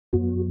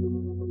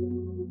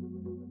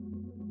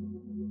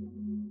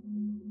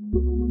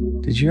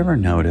Did you ever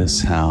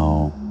notice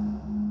how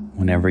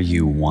whenever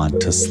you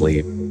want to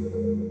sleep,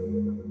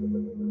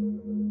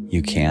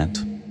 you can't?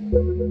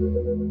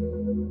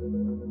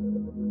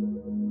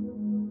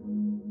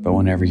 But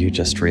whenever you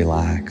just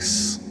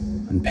relax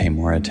and pay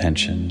more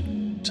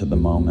attention to the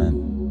moment,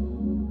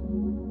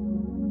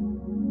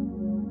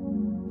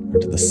 or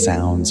to the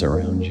sounds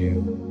around you,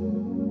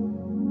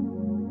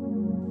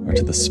 or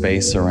to the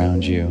space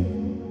around you,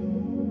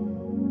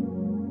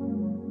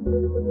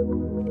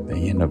 that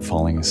you end up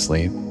falling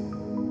asleep.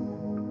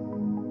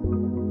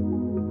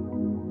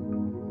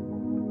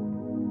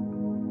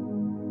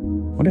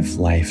 What if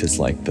life is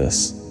like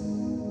this?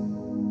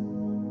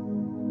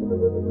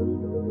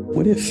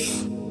 What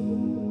if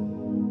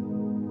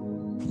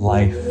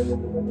life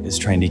is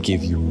trying to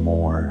give you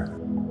more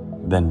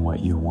than what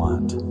you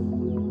want?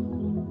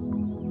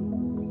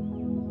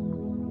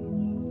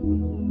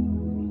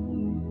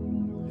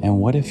 And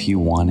what if you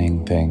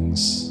wanting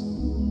things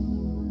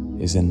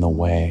is in the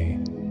way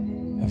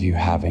of you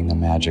having a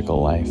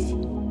magical life?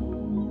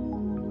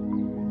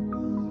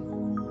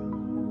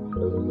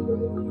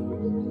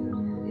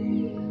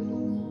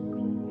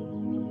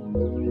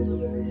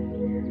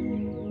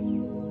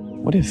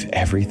 What if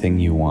everything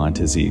you want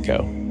is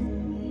ego?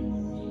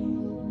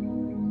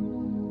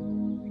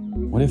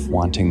 What if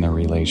wanting the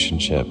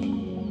relationship,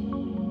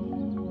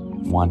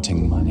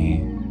 wanting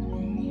money,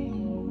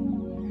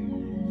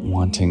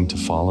 wanting to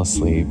fall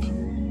asleep,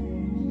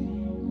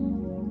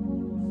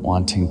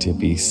 wanting to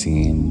be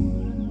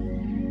seen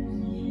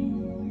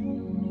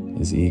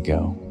is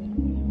ego?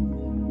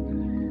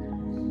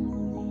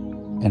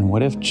 And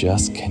what if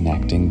just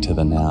connecting to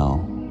the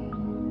now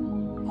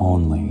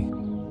only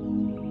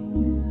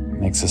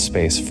makes a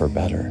space for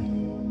better?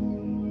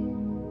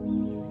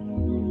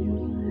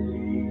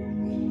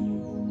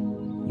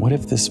 What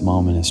if this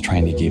moment is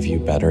trying to give you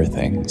better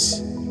things?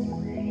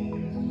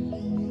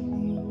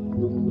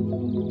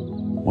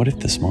 What if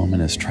this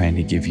moment is trying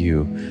to give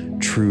you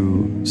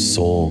true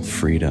soul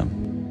freedom?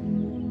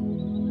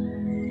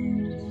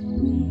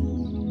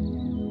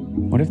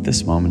 What if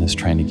this moment is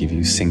trying to give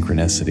you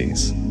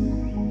synchronicities?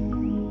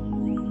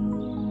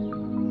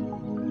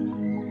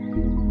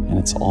 And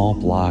it's all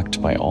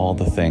blocked by all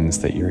the things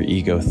that your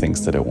ego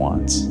thinks that it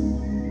wants.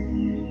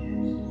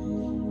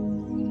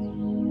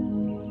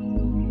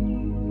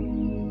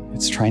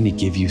 It's trying to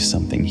give you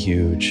something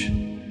huge,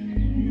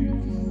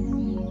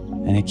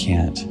 and it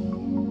can't,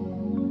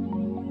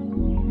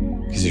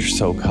 because you're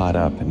so caught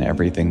up in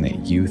everything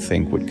that you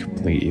think would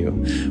complete you,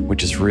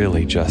 which is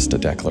really just a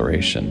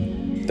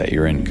declaration that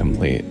you're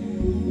incomplete.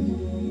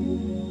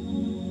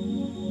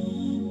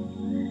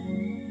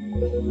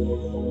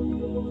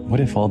 What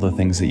if all the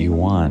things that you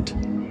want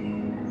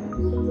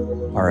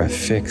are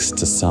affixed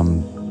to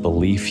some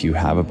belief you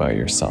have about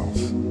yourself?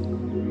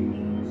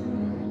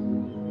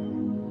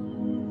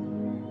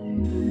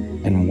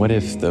 And what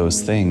if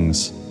those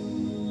things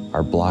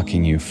are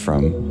blocking you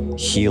from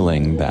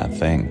healing that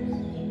thing?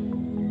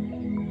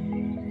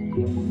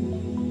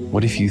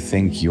 What if you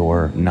think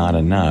you're not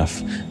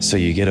enough, so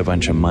you get a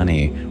bunch of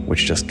money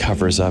which just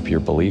covers up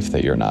your belief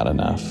that you're not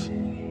enough?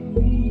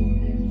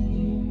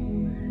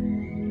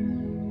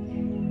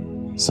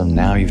 So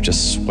now you've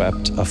just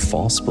swept a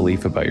false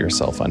belief about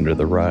yourself under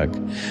the rug.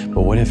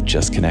 But what if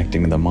just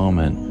connecting to the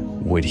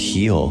moment would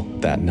heal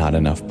that not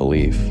enough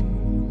belief?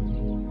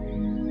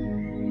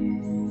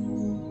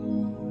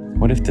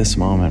 What if this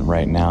moment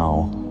right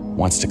now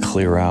wants to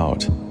clear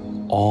out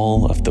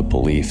all of the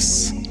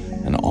beliefs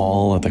and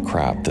all of the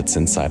crap that's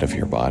inside of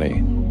your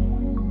body?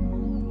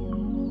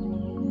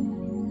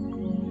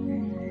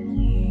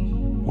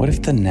 What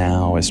if the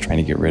now is trying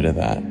to get rid of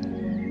that?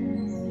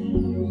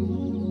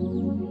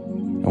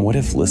 And what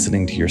if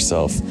listening to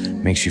yourself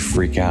makes you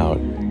freak out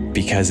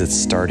because it's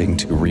starting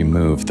to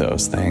remove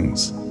those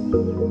things?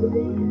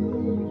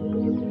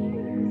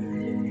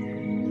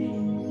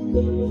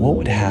 What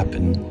would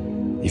happen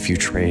if you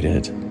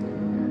traded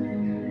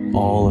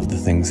all of the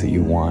things that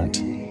you want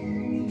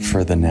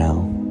for the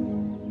now?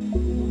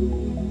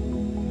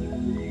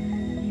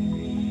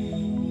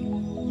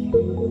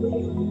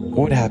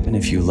 What would happen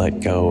if you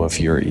let go of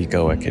your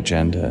egoic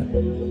agenda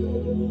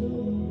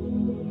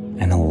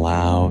and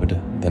allowed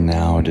the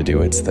now to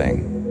do its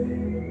thing?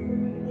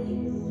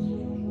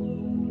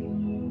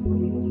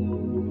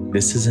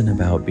 This isn't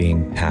about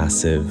being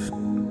passive.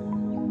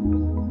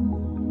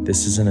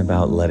 This isn't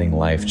about letting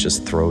life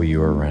just throw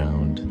you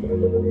around.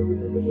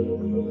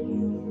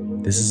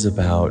 This is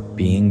about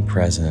being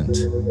present,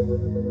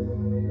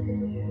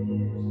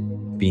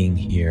 being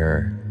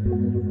here,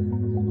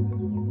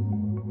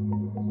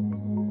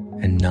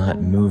 and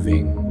not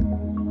moving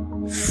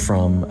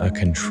from a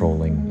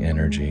controlling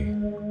energy.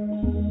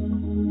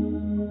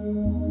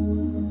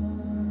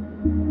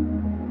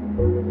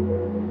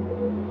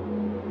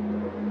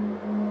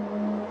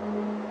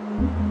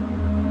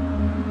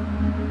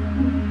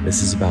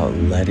 This is about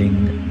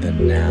letting the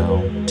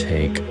now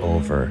take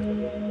over.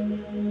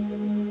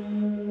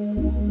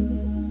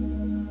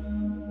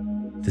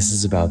 This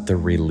is about the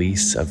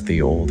release of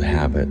the old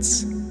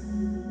habits.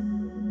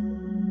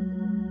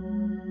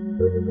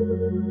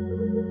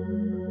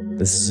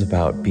 This is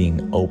about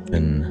being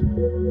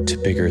open to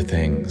bigger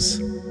things.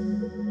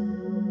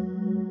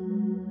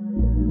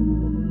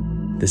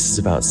 This is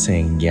about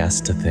saying yes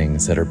to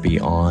things that are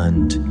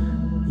beyond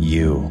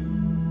you.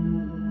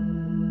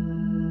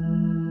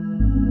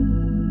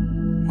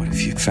 What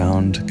if you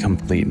found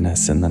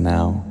completeness in the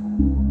now?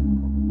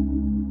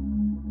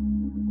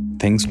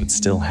 Things would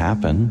still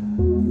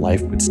happen.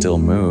 Life would still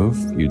move.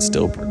 You'd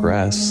still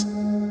progress.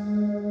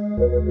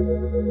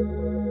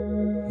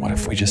 What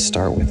if we just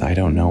start with, I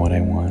don't know what I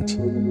want?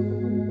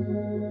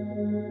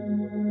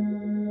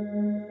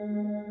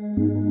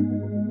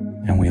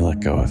 And we let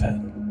go of it.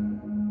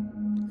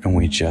 And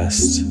we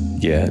just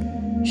get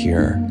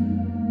here,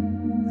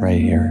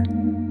 right here.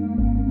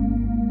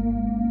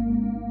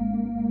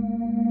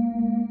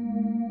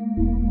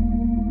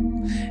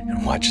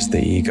 And watch as the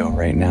ego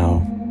right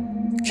now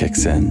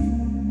kicks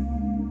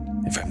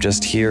in. If I'm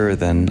just here,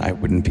 then I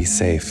wouldn't be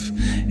safe.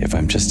 If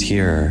I'm just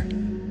here,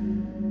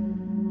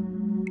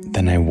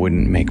 then I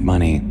wouldn't make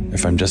money.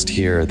 If I'm just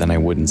here, then I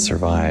wouldn't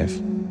survive.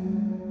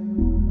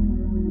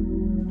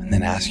 And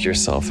then ask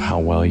yourself how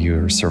well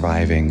you're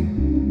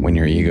surviving when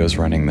your ego's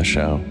running the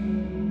show.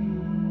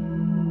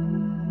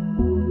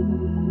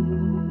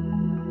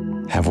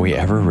 Have we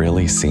ever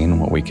really seen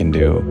what we can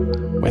do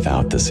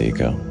without this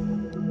ego?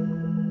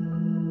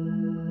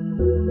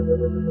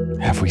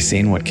 Have we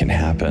seen what can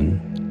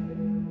happen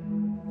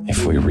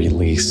if we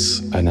release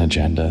an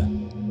agenda?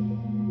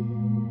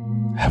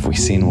 Have we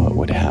seen what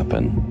would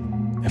happen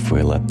if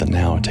we let the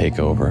now take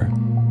over?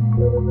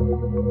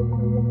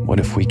 What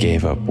if we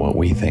gave up what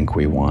we think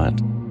we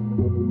want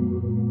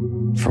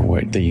for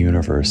what the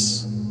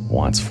universe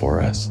wants for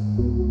us?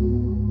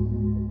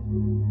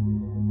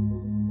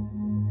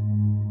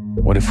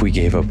 What if we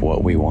gave up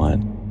what we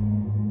want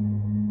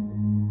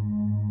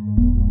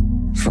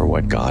for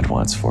what God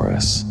wants for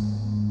us?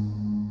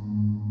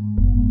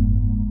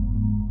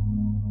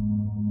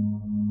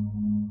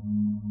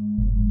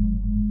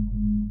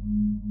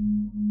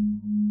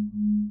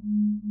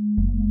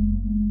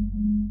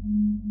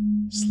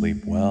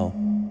 Sleep well.